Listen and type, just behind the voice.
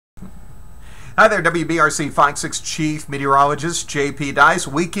Hi there, WBRC Fox 6 Chief Meteorologist JP Dice.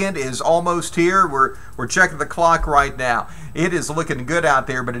 Weekend is almost here. We're checking the clock right now. It is looking good out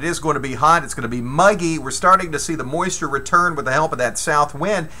there, but it is going to be hot. It's going to be muggy. We're starting to see the moisture return with the help of that south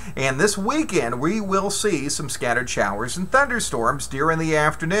wind. And this weekend, we will see some scattered showers and thunderstorms during the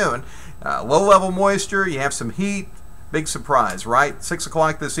afternoon. Low-level moisture, you have some heat. Big surprise, right? 6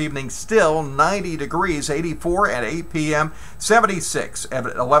 o'clock this evening, still 90 degrees, 84 at 8 p.m., 76 at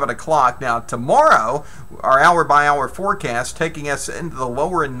 11 o'clock. Now, tomorrow, our hour-by-hour forecast taking us into the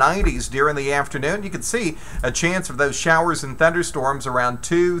lower 90s during the afternoon. You can see a chance of those showers and thunderstorms around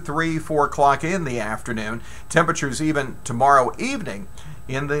 2, 3, 4 o'clock in the afternoon. Temperatures even tomorrow evening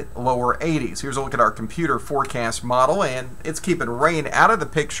in the lower 80s. Here's a look at our computer forecast model, and it's keeping rain out of the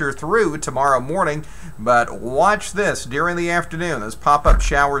picture through tomorrow morning. But watch this during the afternoon. Those pop-up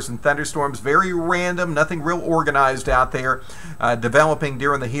showers and thunderstorms, very random, nothing real organized out there, developing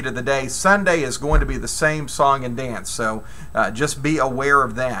during the heat of the day. Sunday is going to be the same song and dance, so just be aware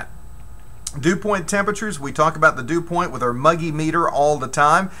of that. Dew point temperatures, we talk about the dew point with our muggy meter all the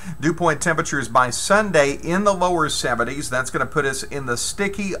time. Dew point temperatures by Sunday in the lower 70s. That's going to put us in the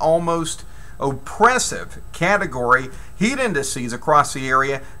sticky, almost oppressive category. Heat indices across the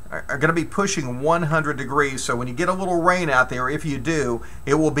area are going to be pushing 100 degrees, so when you get a little rain out there, if you do,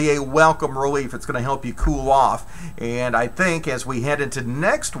 it will be a welcome relief. It's going to help you cool off, and I think as we head into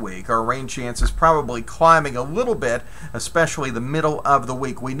next week, our rain chance is probably climbing a little bit, especially the middle of the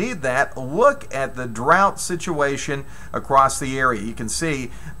week. We need that. Look at the drought situation across the area. You can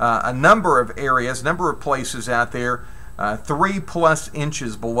see a number of areas, number of places out there 3+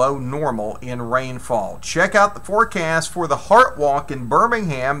 inches below normal in rainfall. Check out the forecast for the Heart Walk in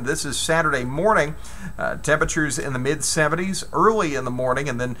Birmingham. This is Saturday morning. Temperatures in the mid-70s early in the morning,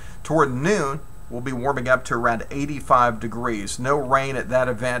 and then toward noon we'll be warming up to around 85 degrees. No rain at that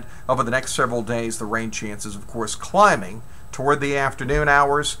event. Over the next several days, the rain chances, of course, climbing toward the afternoon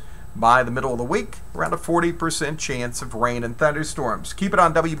hours. By the middle of the week, around a 40% chance of rain and thunderstorms. Keep it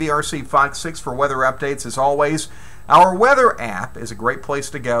on WBRC Fox 6 for weather updates. As always, our weather app is a great place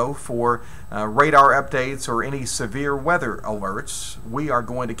to go for radar updates or any severe weather alerts. We are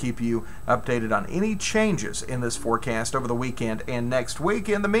going to keep you updated on any changes in this forecast over the weekend and next week.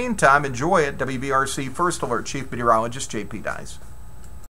 In the meantime, enjoy it. WBRC First Alert Chief Meteorologist JP Dice.